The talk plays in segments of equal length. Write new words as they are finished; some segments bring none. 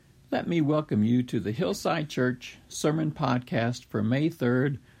Let me welcome you to the Hillside Church Sermon Podcast for May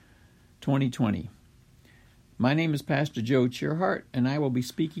 3rd, 2020. My name is Pastor Joe Cheerhart, and I will be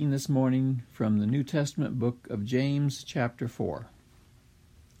speaking this morning from the New Testament book of James, chapter 4.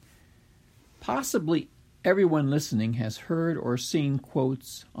 Possibly everyone listening has heard or seen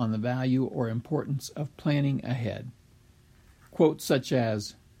quotes on the value or importance of planning ahead. Quotes such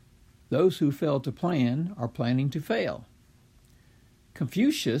as, "Those who fail to plan are planning to fail."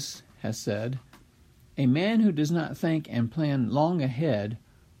 Confucius has said, "A man who does not think and plan long ahead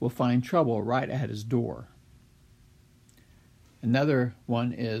will find trouble right at his door." Another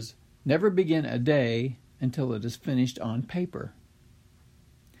one is, "Never begin a day until it is finished on paper."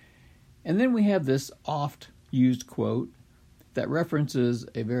 And then we have this oft-used quote that references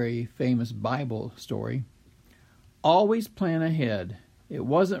a very famous Bible story. "Always plan ahead. It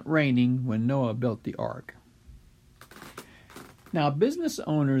wasn't raining when Noah built the ark." Now, business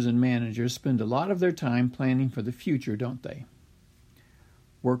owners and managers spend a lot of their time planning for the future, don't they?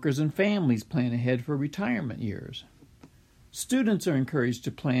 Workers and families plan ahead for retirement years. Students are encouraged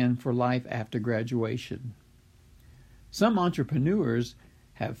to plan for life after graduation. Some entrepreneurs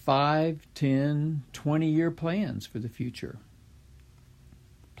have 5, 10, 20-year plans for the future.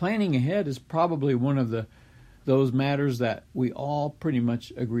 Planning ahead is probably one of those matters that we all pretty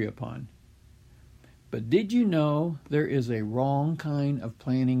much agree upon. But did you know there is a wrong kind of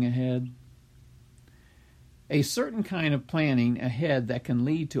planning ahead? A certain kind of planning ahead that can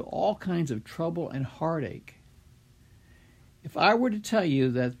lead to all kinds of trouble and heartache. If I were to tell you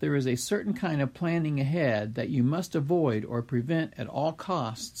that there is a certain kind of planning ahead that you must avoid or prevent at all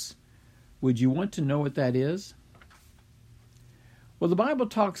costs, would you want to know what that is? Well, the Bible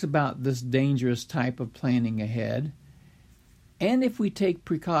talks about this dangerous type of planning ahead, and if we take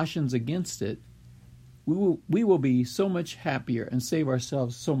precautions against it, we will be so much happier and save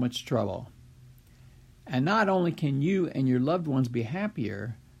ourselves so much trouble. And not only can you and your loved ones be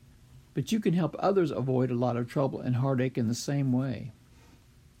happier, but you can help others avoid a lot of trouble and heartache in the same way.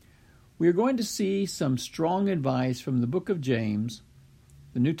 We are going to see some strong advice from the book of James,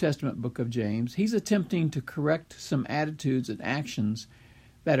 the New Testament book of James. He's attempting to correct some attitudes and actions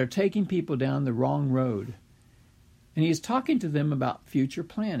that are taking people down the wrong road. And he is talking to them about future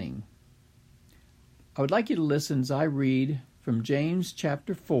planning. I would like you to listen as I read from James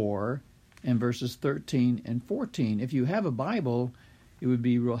chapter 4 and verses 13 and 14. If you have a Bible, it would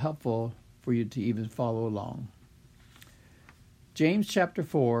be real helpful for you to even follow along. James chapter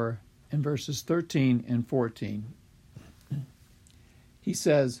 4 and verses 13 and 14. He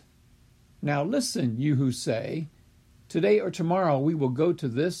says, "Now listen, you who say, 'Today or tomorrow we will go to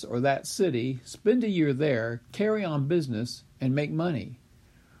this or that city, spend a year there, carry on business, and make money.'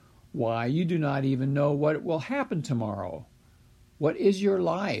 Why, you do not even know what will happen tomorrow. What is your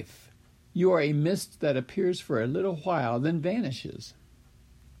life? You are a mist that appears for a little while, then vanishes."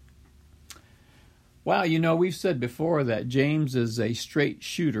 Wow, we've said before that James is a straight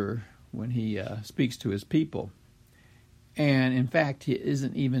shooter when he speaks to his people. And in fact, he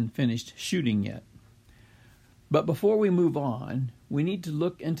isn't even finished shooting yet. But before we move on, we need to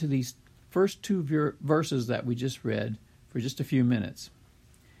look into these first two verses that we just read for just a few minutes.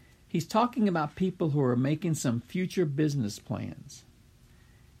 He's talking about people who are making some future business plans.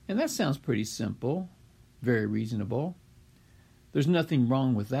 And that sounds pretty simple, very reasonable. There's nothing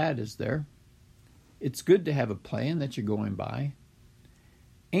wrong with that, is there? It's good to have a plan that you're going by.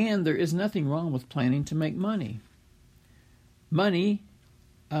 And there is nothing wrong with planning to make money. Money,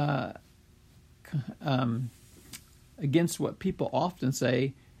 against what people often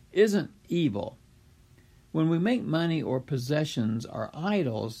say, isn't evil. When we make money or possessions our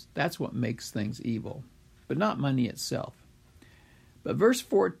idols, that's what makes things evil, but not money itself. But verse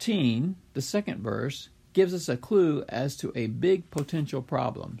 14, the second verse, gives us a clue as to a big potential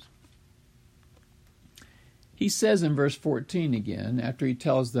problem. He says in verse 14 again, after he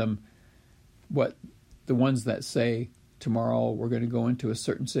tells them what the ones that say, "Tomorrow we're going to go into a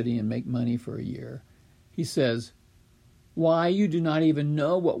certain city and make money for a year," he says, "Why, you do not even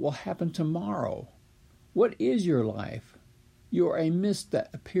know what will happen tomorrow. What is your life? You are a mist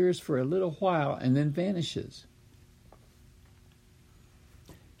that appears for a little while and then vanishes."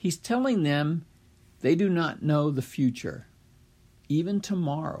 He's telling them they do not know the future, even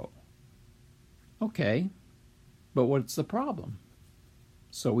tomorrow. Okay, but what's the problem?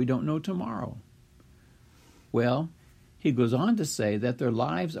 So we don't know tomorrow. Well, he goes on to say that their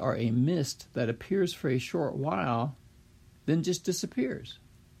lives are a mist that appears for a short while, then just disappears.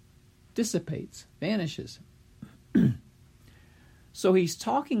 Dissipates, vanishes. So he's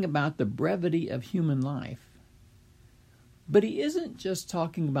talking about the brevity of human life. But he isn't just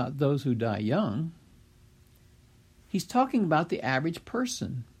talking about those who die young. He's talking about the average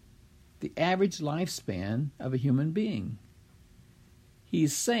person, the average lifespan of a human being.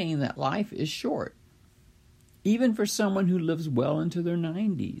 He's saying that life is short, even for someone who lives well into their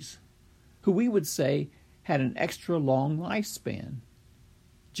 90s, who we would say had an extra long lifespan.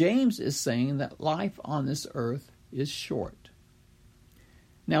 James is saying that life on this earth is short.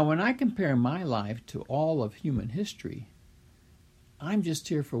 Now, when I compare my life to all of human history, I'm just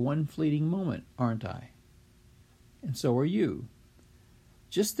here for one fleeting moment, aren't I? And so are you.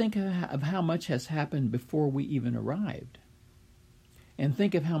 Just think of how much has happened before we even arrived. And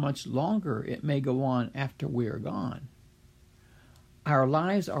think of how much longer it may go on after we are gone. Our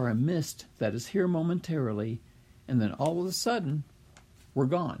lives are a mist that is here momentarily, and then all of a sudden, we're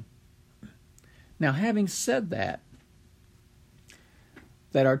gone. Now, having said that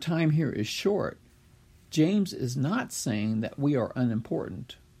our time here is short, James is not saying that we are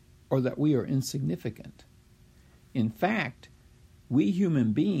unimportant or that we are insignificant. In fact, we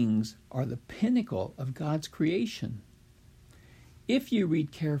human beings are the pinnacle of God's creation. If you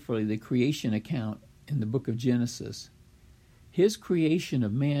read carefully the creation account in the book of Genesis, his creation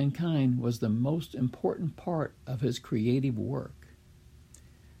of mankind was the most important part of his creative work.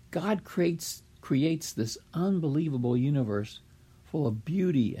 God creates this unbelievable universe full of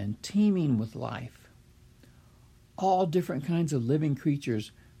beauty and teeming with life. All different kinds of living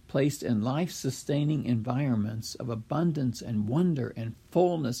creatures placed in life-sustaining environments of abundance and wonder and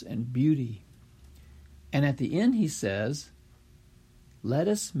fullness and beauty. And at the end he says, "Let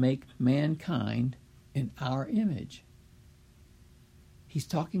us make mankind in our image." He's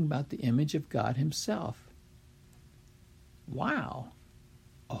talking about the image of God himself. Wow!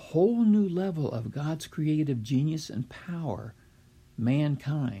 A whole new level of God's creative genius and power,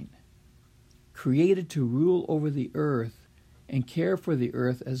 mankind, created to rule over the earth and care for the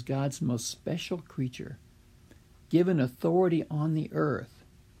earth as God's most special creature, given authority on the earth.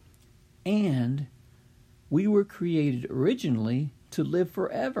 And we were created originally to live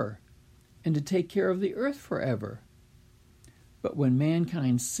forever and to take care of the earth forever. But when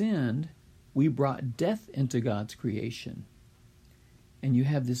mankind sinned, we brought death into God's creation. And you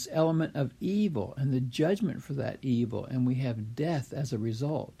have this element of evil and the judgment for that evil, and we have death as a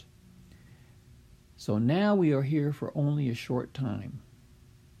result. So now we are here for only a short time.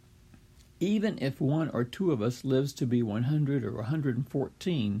 Even if one or two of us lives to be 100 or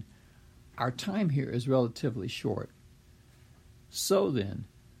 114, our time here is relatively short. So then,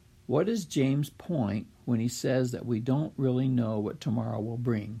 what is James' point when he says that we don't really know what tomorrow will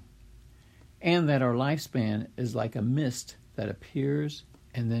bring, and that our lifespan is like a mist that appears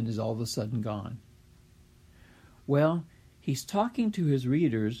and then is all of a sudden gone? Well, he's talking to his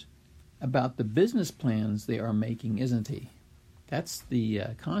readers about the business plans they are making, isn't he? That's the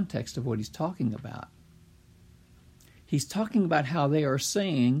context of what he's talking about. He's talking about how they are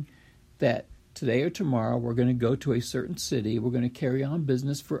saying that today or tomorrow we're going to go to a certain city, we're going to carry on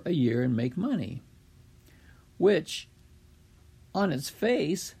business for a year and make money, which on its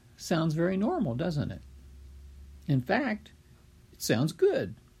face sounds very normal, doesn't it? In fact, it sounds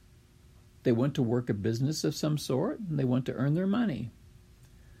good. They want to work a business of some sort, and they want to earn their money.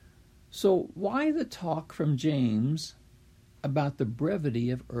 So why the talk from James about the brevity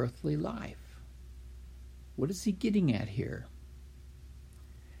of earthly life? What is he getting at here?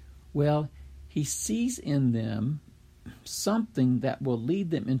 Well, he sees in them something that will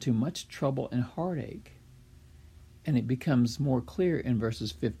lead them into much trouble and heartache. And it becomes more clear in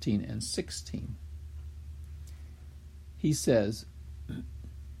verses 15 and 16. He says,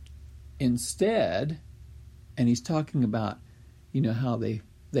 instead, and he's talking about, how they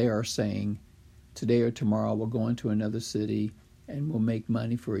are saying, today or tomorrow we'll go into another city and we'll make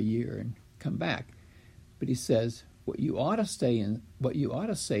money for a year and come back. But he says, what you ought to say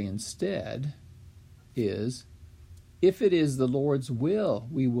instead is, if it is the Lord's will,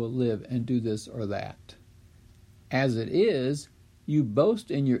 we will live and do this or that. As it is, you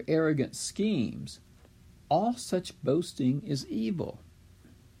boast in your arrogant schemes. All such boasting is evil.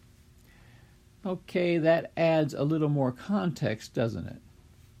 Okay, that adds a little more context, doesn't it?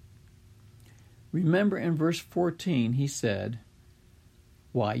 Remember in verse 14, he said,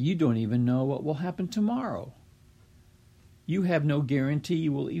 "Why, you don't even know what will happen tomorrow. You have no guarantee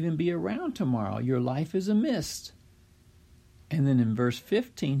you will even be around tomorrow. Your life is a mist." And then in verse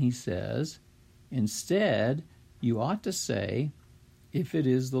 15 he says, instead, you ought to say, if it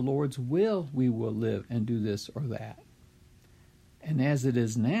is the Lord's will, we will live and do this or that. And as it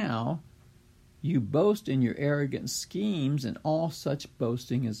is now, you boast in your arrogant schemes, and all such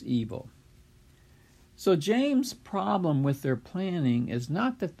boasting is evil. So James' problem with their planning is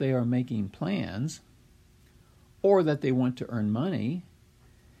not that they are making plans or that they want to earn money.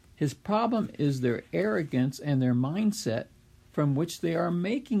 His problem is their arrogance and their mindset from which they are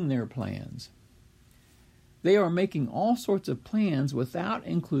making their plans. They are making all sorts of plans without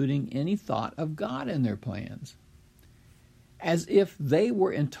including any thought of God in their plans, as if they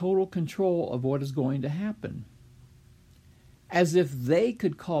were in total control of what is going to happen, as if they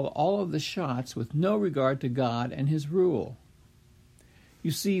could call all of the shots with no regard to God and His rule.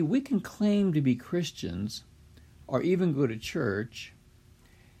 You see, we can claim to be Christians, or even go to church,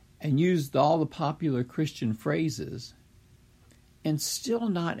 and use all the popular Christian phrases, and still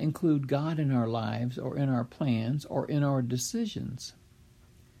not include God in our lives or in our plans or in our decisions.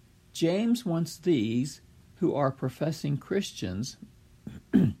 James wants these who are professing Christians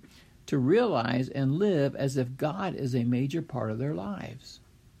to realize and live as if God is a major part of their lives,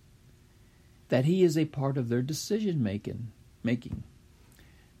 that He is a part of their decision making,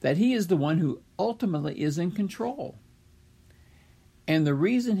 that He is the one who ultimately is in control. And the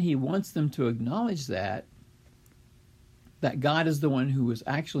reason he wants them to acknowledge that God is the one who is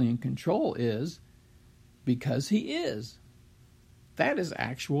actually in control is because He is. That is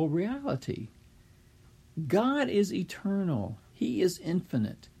actual reality. God is eternal. He is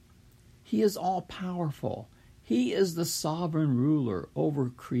infinite. He is all-powerful. He is the sovereign ruler over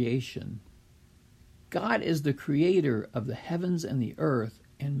creation. God is the creator of the heavens and the earth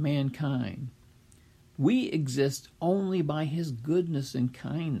and mankind. We exist only by His goodness and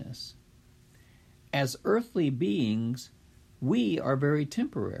kindness. As earthly beings, we are very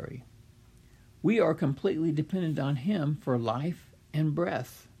temporary. We are completely dependent on Him for life and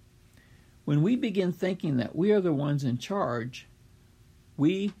breath. When we begin thinking that we are the ones in charge,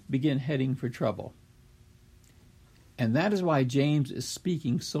 we begin heading for trouble. And that is why James is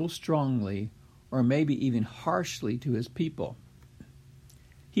speaking so strongly, or maybe even harshly, to his people.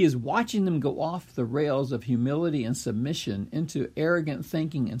 He is watching them go off the rails of humility and submission into arrogant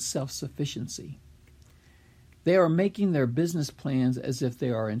thinking and self-sufficiency. They are making their business plans as if they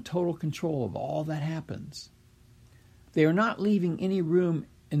are in total control of all that happens. They are not leaving any room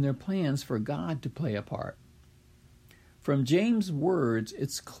in their plans for God to play a part. From James' words,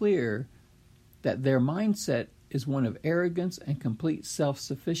 it's clear that their mindset is one of arrogance and complete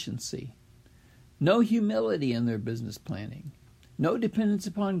self-sufficiency. No humility in their business planning. No dependence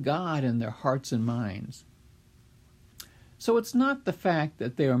upon God in their hearts and minds. So it's not the fact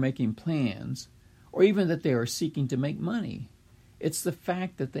that they are making plans, or even that they are seeking to make money. It's the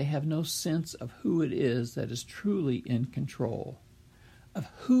fact that they have no sense of who it is that is truly in control, of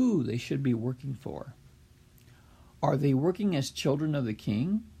who they should be working for. Are they working as children of the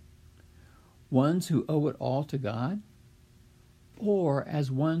King, ones who owe it all to God, or as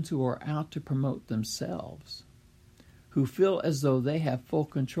ones who are out to promote themselves, who feel as though they have full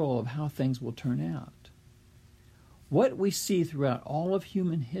control of how things will turn out? What we see throughout all of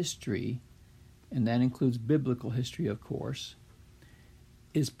human history, and that includes biblical history, of course,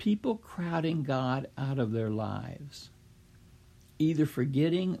 is people crowding God out of their lives, either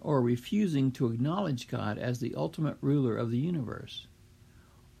forgetting or refusing to acknowledge God as the ultimate ruler of the universe,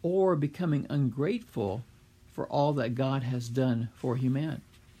 or becoming ungrateful for all that God has done for humanity.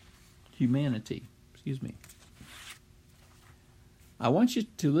 I want you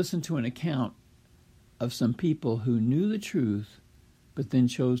to listen to an account of some people who knew the truth but then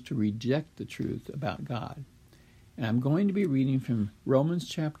chose to reject the truth about God. And I'm going to be reading from Romans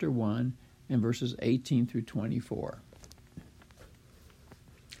chapter 1 and verses 18 through 24.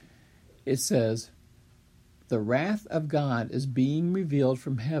 It says, "The wrath of God is being revealed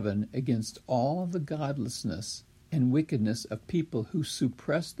from heaven against all the godlessness and wickedness of people who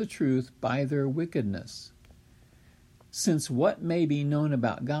suppress the truth by their wickedness. Since what may be known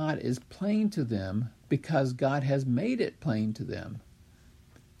about God is plain to them because God has made it plain to them.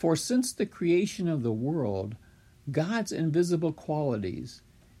 For since the creation of the world, God's invisible qualities,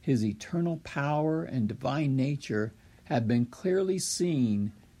 His eternal power and divine nature, have been clearly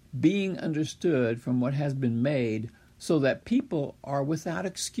seen, being understood from what has been made, so that people are without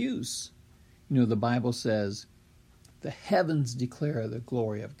excuse." You know, the Bible says, "The heavens declare the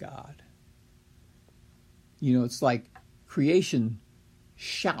glory of God." You know, it's like creation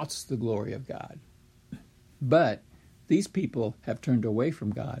shouts the glory of God. But these people have turned away from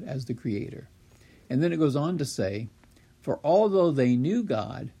God as the Creator. And then it goes on to say, "For although they knew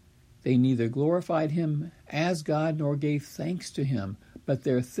God, they neither glorified Him as God nor gave thanks to Him, but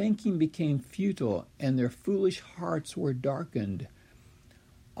their thinking became futile and their foolish hearts were darkened.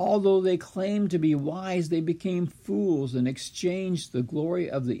 Although they claimed to be wise, they became fools and exchanged the glory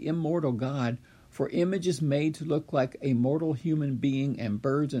of the immortal God for For image is made to look like a mortal human being, and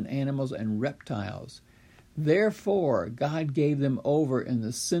birds and animals and reptiles. Therefore God gave them over in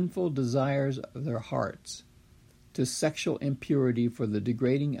the sinful desires of their hearts to sexual impurity for the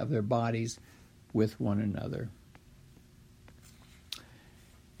degrading of their bodies with one another.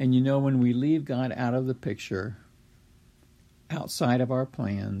 And when we leave God out of the picture, outside of our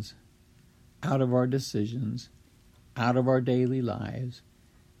plans, out of our decisions, out of our daily lives,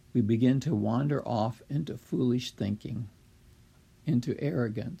 we begin to wander off into foolish thinking, into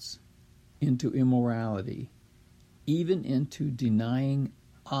arrogance, into immorality, even into denying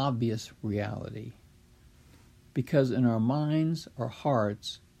obvious reality. Because in our minds or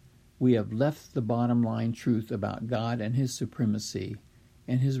hearts, we have left the bottom line truth about God and His supremacy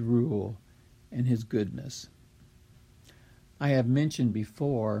and His rule and His goodness. I have mentioned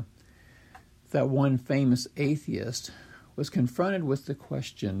before that one famous atheist was confronted with the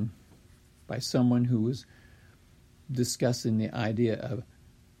question by someone who was discussing the idea of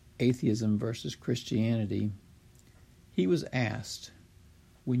atheism versus Christianity. He was asked,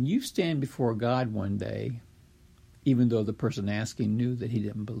 when you stand before God one day, even though the person asking knew that he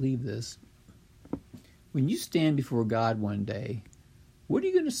didn't believe this, when you stand before God one day, what are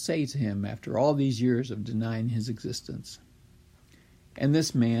you going to say to Him after all these years of denying His existence? And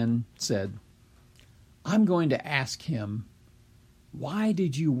this man said, I'm going to ask Him, why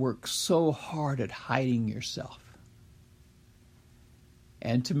did you work so hard at hiding yourself?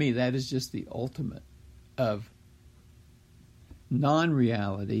 And to me, that is just the ultimate of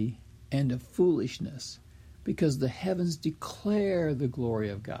non-reality and of foolishness, because the heavens declare the glory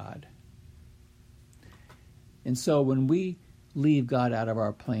of God. And so when we leave God out of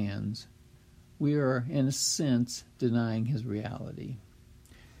our plans, we are, in a sense, denying His reality.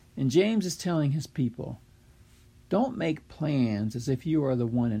 And James is telling his people, don't make plans as if you are the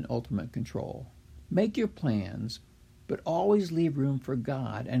one in ultimate control. Make your plans, but always leave room for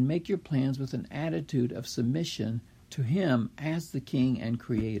God, and make your plans with an attitude of submission to Him as the King and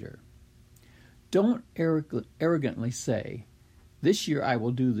Creator. Don't arrogantly say, this year I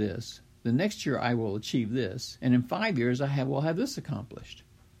will do this, the next year I will achieve this, and in 5 years I will have this accomplished.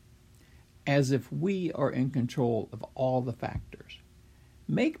 As if we are in control of all the factors.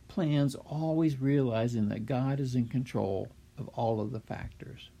 Make plans always realizing that God is in control of all of the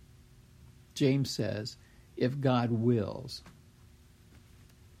factors. James says, if God wills.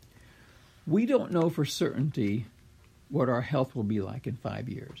 We don't know for certainty what our health will be like in 5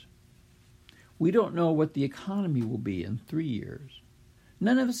 years. We don't know what the economy will be in 3 years.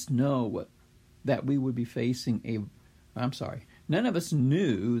 None of us know that we would be facing none of us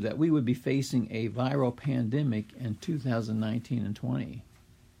knew that we would be facing a viral pandemic in 2019 and 20.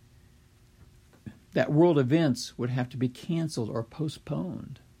 That world events would have to be canceled or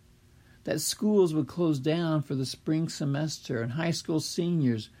postponed. That schools would close down for the spring semester, and high school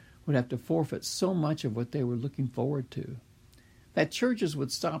seniors would have to forfeit so much of what they were looking forward to. That churches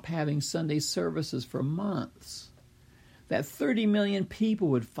would stop having Sunday services for months. That 30 million people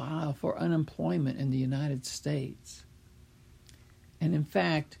would file for unemployment in the United States. And in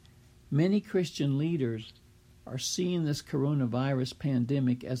fact, many Christian leaders are seeing this coronavirus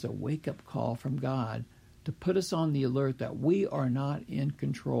pandemic as a wake-up call from God to put us on the alert that we are not in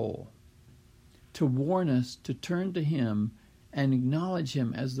control, to warn us to turn to Him and acknowledge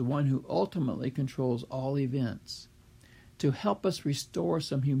Him as the one who ultimately controls all events, to help us restore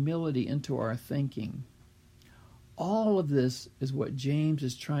some humility into our thinking. All of this is what James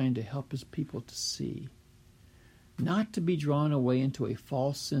is trying to help his people to see, not to be drawn away into a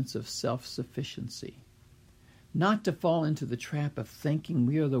false sense of self-sufficiency, not to fall into the trap of thinking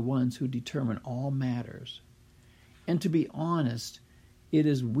we are the ones who determine all matters. And to be honest, it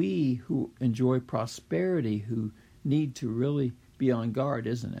is we who enjoy prosperity who need to really be on guard,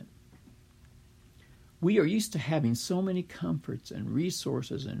 isn't it? We are used to having so many comforts and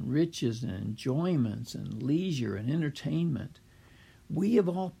resources and riches and enjoyments and leisure and entertainment. We of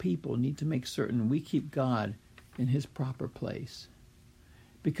all people need to make certain we keep God in His proper place.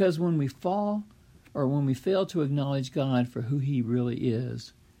 Because when we fall, or when we fail to acknowledge God for who He really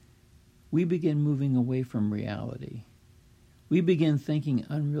is, we begin moving away from reality. We begin thinking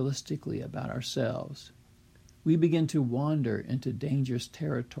unrealistically about ourselves. We begin to wander into dangerous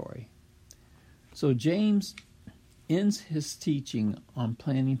territory. So James ends his teaching on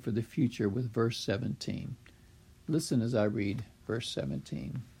planning for the future with verse 17. Listen as I read verse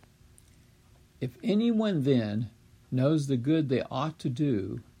 17. If anyone then knows the good they ought to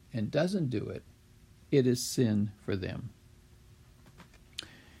do and doesn't do it, it is sin for them.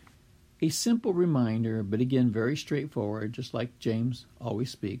 A simple reminder, but again very straightforward, just like James always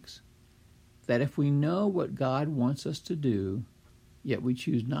speaks, that if we know what God wants us to do, yet we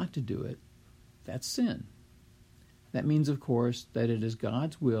choose not to do it, that's sin. That means, of course, that it is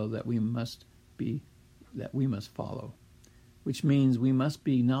God's will that we must follow, which means we must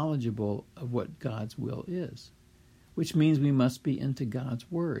be knowledgeable of what God's will is, which means we must be into God's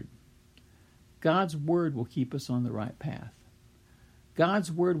Word. God's Word will keep us on the right path.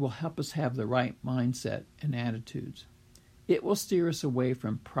 God's Word will help us have the right mindset and attitudes. It will steer us away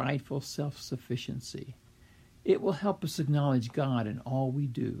from prideful self-sufficiency. It will help us acknowledge God in all we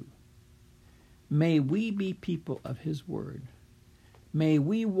do. May we be people of His Word. May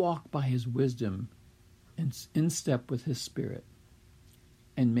we walk by His wisdom and in step with His Spirit.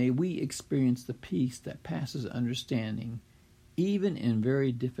 And may we experience the peace that passes understanding, even in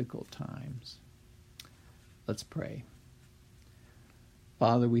very difficult times. Let's pray.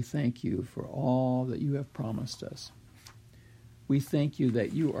 Father, we thank you for all that you have promised us. We thank you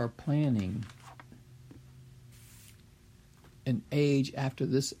that you are planning an age after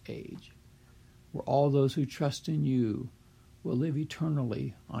this age, where all those who trust in you will live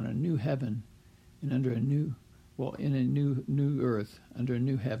eternally on a new heaven and under in a new earth, under a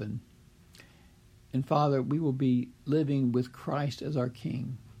new heaven. And Father, we will be living with Christ as our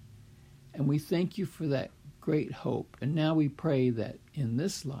King. And we thank you for that great hope. And now we pray that in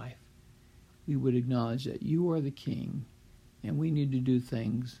this life, we would acknowledge that you are the King, and we need to do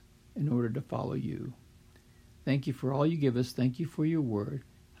things in order to follow you. Thank you for all you give us. Thank you for your word.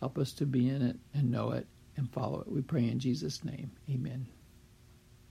 Help us to be in it and know it and follow it. We pray in Jesus' name. Amen.